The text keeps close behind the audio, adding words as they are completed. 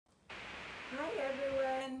Hi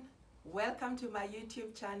everyone, welcome to my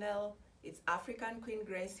YouTube channel. It's African Queen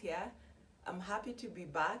Grace here. I'm happy to be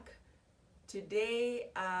back.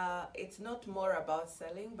 Today it's not more about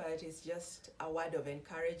selling, but it's just a word of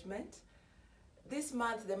encouragement. This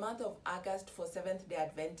month, the month of August for Seventh-day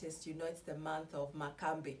Adventists, you know it's the month of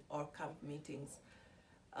Makambi or camp meetings.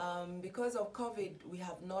 Because of COVID, we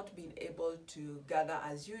have not been able to gather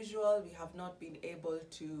as usual. We have not been able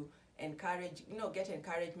to get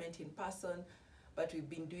encouragement in person, but we've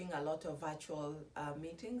been doing a lot of virtual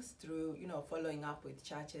meetings through, following up with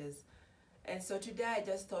churches. And so today I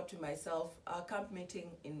just thought to myself, our camp meeting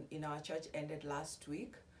in our church ended last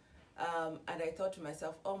week. And I thought to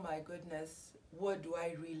myself, oh my goodness, what do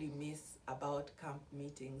I really miss about camp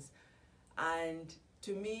meetings? And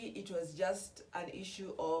to me, it was just an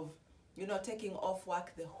issue of, taking off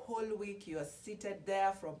work the whole week. You're seated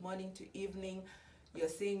there from morning to evening. You're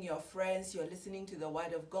seeing your friends. You're listening to the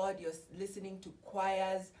Word of God. You're listening to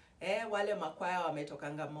choirs. Wale makwaya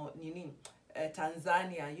wametokanga nini?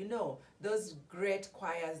 Tanzania, those great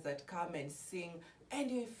choirs that come and sing, and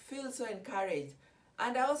you feel so encouraged.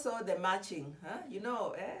 And also the marching,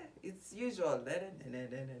 it's usual.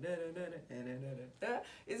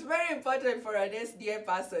 It's very important for an SDA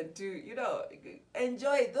person to,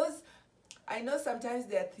 enjoy those. I know sometimes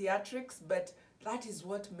they're theatrics, but that is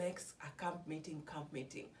what makes a camp meeting.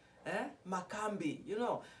 Makambi,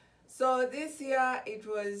 So this year it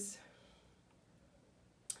was,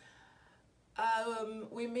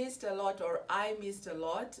 we missed a lot, or I missed a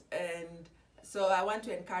lot, and so I want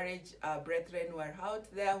to encourage brethren who are out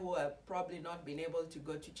there who have probably not been able to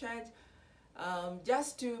go to church,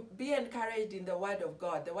 just to be encouraged in the Word of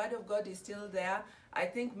God. The Word of God is still there. I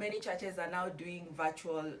think many churches are now doing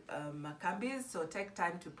virtual Makambis, so take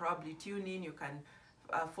time to probably tune in. You can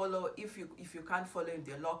follow, if you can't follow in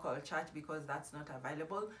the local church because that's not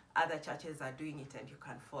available, other churches are doing it and you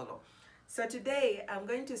can follow. So today I'm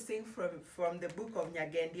going to sing from the book of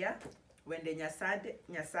Nyagendia, When the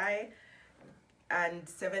Nyasaye and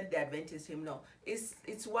Seventh-day Adventist hymnal.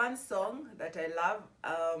 It's one song that I love.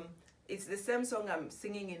 It's the same song I'm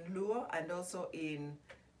singing in Luo and also in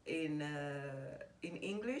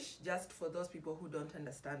English, just for those people who don't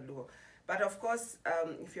understand Luo. But of course,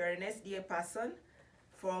 if you're an SDA person,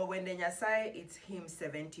 for When the Nyasaye, it's hymn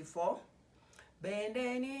 74.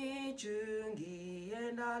 Bendeni chungi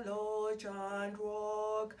endalo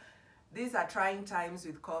chandrok. These are trying times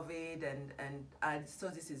with COVID, and so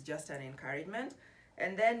this is just an encouragement.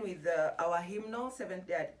 And then with our hymnal,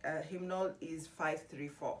 Seventh-day hymnal is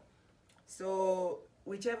 534. So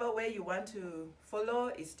whichever way you want to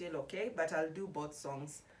follow is still okay, but I'll do both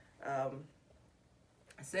songs,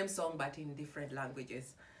 same song but in different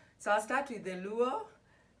languages. So I'll start with the Luo,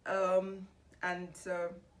 and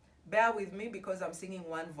bear with me because I'm singing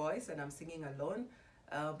one voice and I'm singing alone.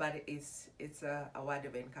 But it's a word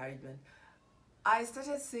of encouragement. I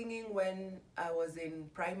started singing when I was in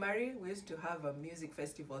primary. We used to have a music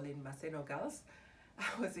festival in Maseno Girls.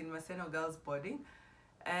 I was in Maseno Girls boarding,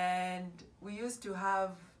 and we used to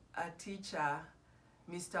have a teacher,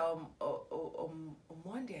 Mr.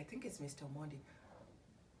 Omondi, I think it's Mr. Omondi.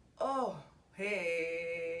 Oh,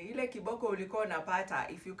 hey, ile kiboko ulikuwa unapata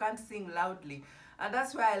if you can't sing loudly. And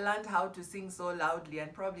that's why I learned how to sing so loudly,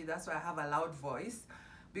 and probably that's why I have a loud voice,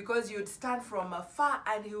 because you'd stand from afar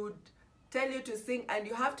and he would tell you to sing, and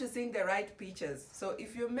you have to sing the right pitches. So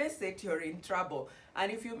if you miss it, you're in trouble.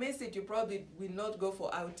 And if you miss it, you probably will not go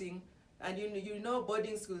for outing. And you know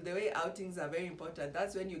boarding school, the way outings are very important.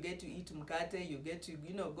 That's when you get to eat mkate, you get to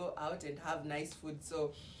go out and have nice food.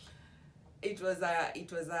 So it was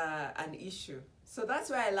an issue. So that's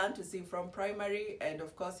why I learned to sing from primary, and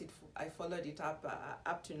of course I followed it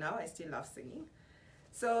up to now. I still love singing.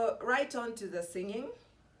 So right on to the singing.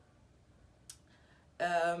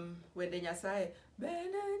 When the Nyasaye,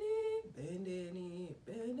 bendeni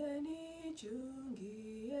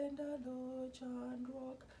chungi endalo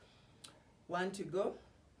chandrok. One to go.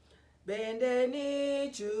 Bendeni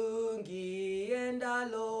chungi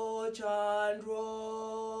endalo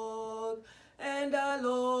chandrok,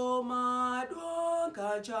 endalo madrok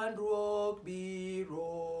chandrok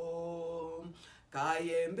biro,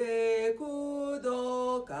 kayembe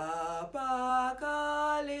kudo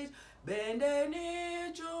kapakalich.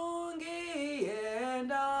 Bendeni chungi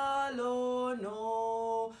endalo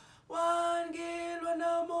no, wangilwa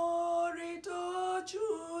na morito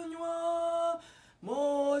chunywa,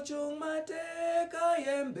 mochung mateka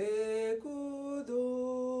yembe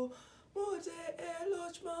kudo, mote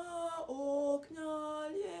elochma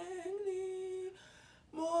oknyal yengni,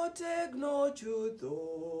 motegno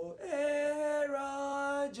chutho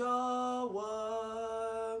era jawa.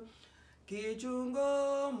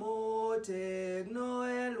 Kichungo motegno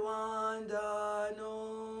elwandano.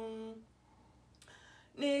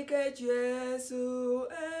 Nike Jesu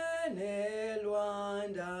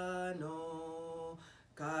enelwandano.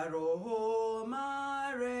 Karoho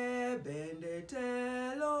mare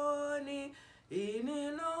bendeteloni.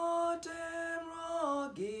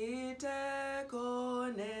 Inilotemro gite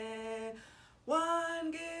kone.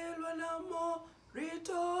 Wangilwa namo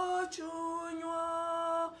rito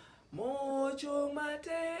chunywa. Mocho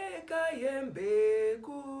mateka yembe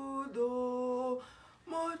kudo.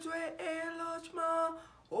 Motwe elochma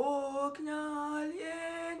oknyal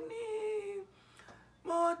yengni.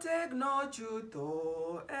 Motegno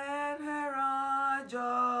chuto enhera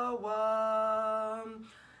jawam.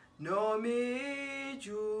 No mi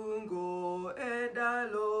chungo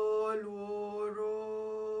edalo luoro.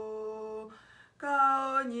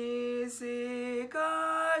 Kaonyisi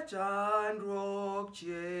kachandruok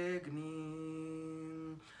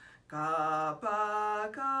chiegni. Kapakage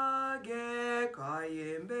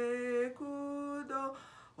kayembe kudo.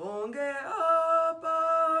 Onge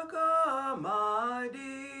apaka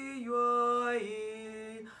madi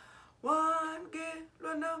yuai. Wange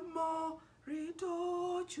lwanamo rito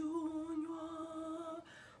chunywa.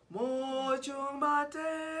 Mochung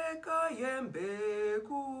mateka yembe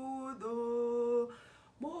kudo.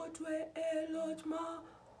 Motwe elotma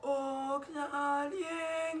oknyal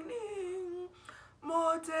yengni.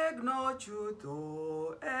 Motegno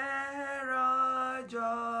chuto era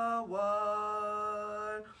jawar.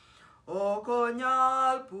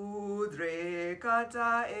 Okonyal pudre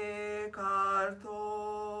kata ekartho.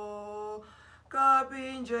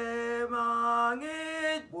 Kapinje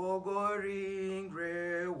mangit bogoring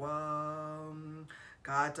rewam.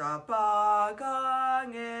 Kata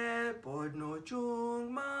pakange podno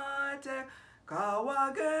chung mate.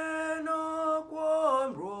 Kawageno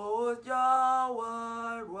kwom ros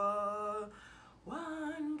jawarwa.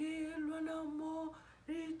 Wangilwa namo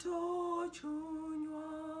rito chunywa.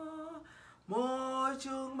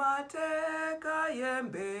 Mochung mateka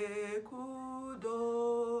yembe kudo.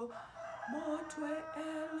 Motwe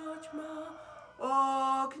elochma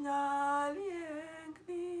oknyal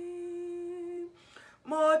yengni.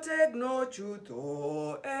 Motegno chuto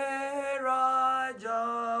era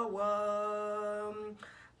jawam.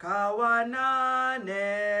 Kawanane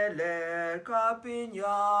ler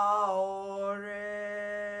kapinya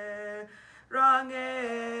ore.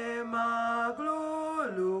 Range maglu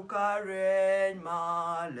lukaren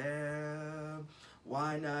male.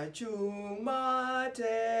 Wana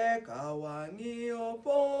chumate kawangi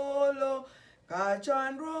opolo.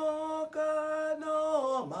 Kachandroka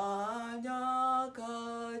no manya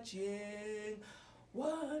kaching.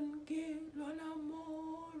 Wan kilwana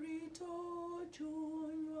morito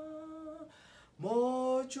chunwa.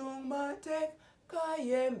 Mochung matek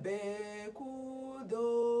kayembe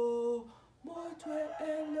kudo. Motwe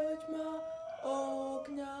elojma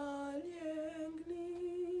oknyal yengni.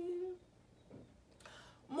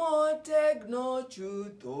 Motegno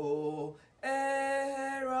chuto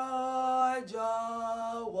era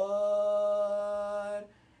jawar.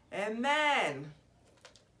 Amen.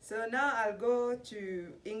 So now I'll go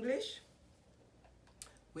to English.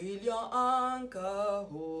 Will your anchor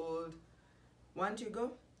hold? One to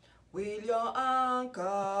go. Will your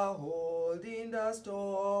anchor hold in the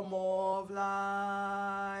storm of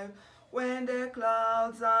life? When the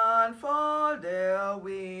clouds unfold their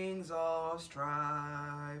wings of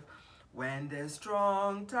strife. When the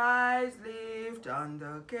strong tides lift and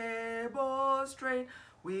the cable strain.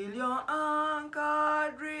 Will your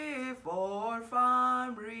anchor drift or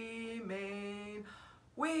firm remain?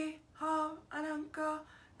 We have an anchor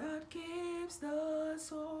that keeps the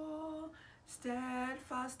soul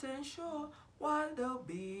steadfast and sure while the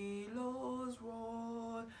billows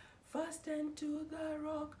roll. Fastened to the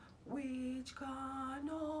rock which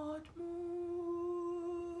cannot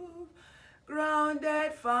move.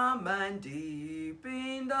 Grounded firm and deep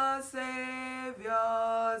in the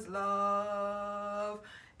Saviour's love.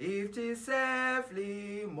 If 'tis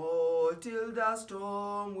safely moored till the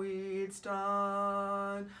storm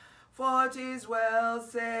withstand. For 'tis well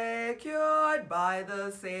secured by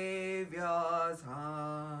the Saviour's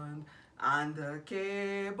hand. And the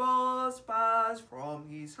cables passed from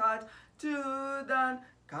his heart to then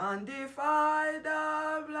can defy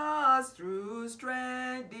the blast through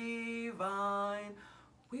strength divine.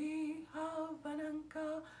 We have an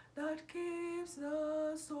anchor that keeps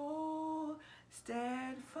the soul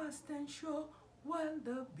steadfast and sure while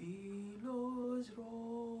the billows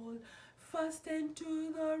roll. Fastened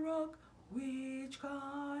to the rock which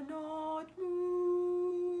cannot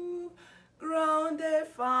move. Grounded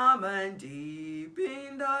firm and and deep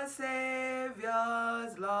in the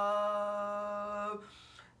Savior's love.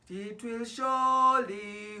 It will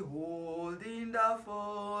surely hold in the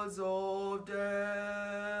folds of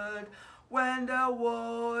death. When the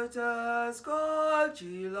waters cold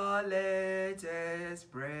chill our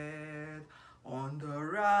latest breath, on the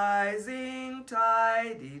rising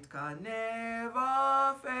tide it can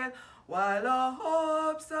never fail, while our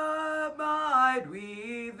hopes abide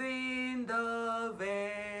within the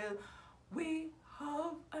veil. We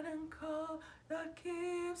have an anchor that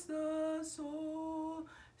keeps the soul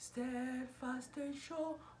steadfast and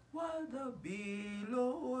sure while the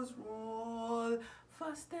billows roll,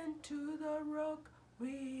 fastened to the rock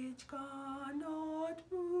which cannot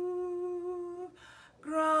move,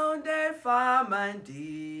 grounded firm and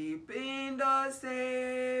deep in the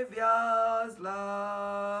Savior's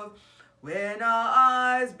love. When our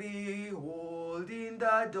eyes behold in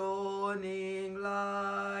the dawning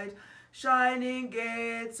light, shining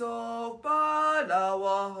gates of pearl,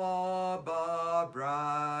 our harbor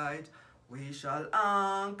bright, we shall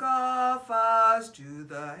anchor fast to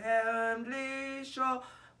the heavenly shore,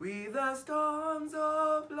 with the storms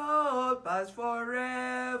of love past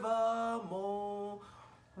forevermore.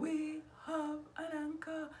 We have an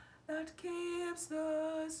anchor that keeps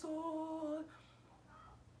the soul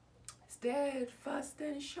steadfast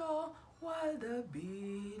and sure while the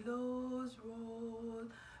billows roll,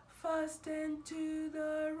 fastened to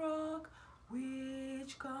the rock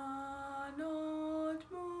which cannot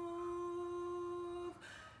move,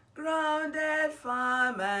 grounded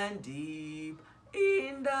firm and deep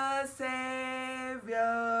in the Savior's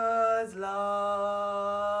love.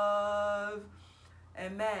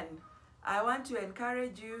 Amen. I want to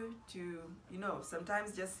encourage you to,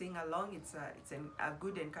 sometimes just sing along. It's a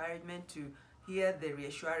good encouragement to hear the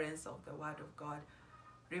reassurance of the Word of God.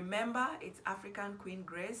 Remember, it's African Queen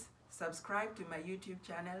Grace. Subscribe to my YouTube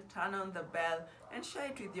channel, turn on the bell, and share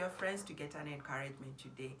it with your friends to get an encouragement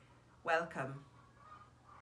today. Welcome.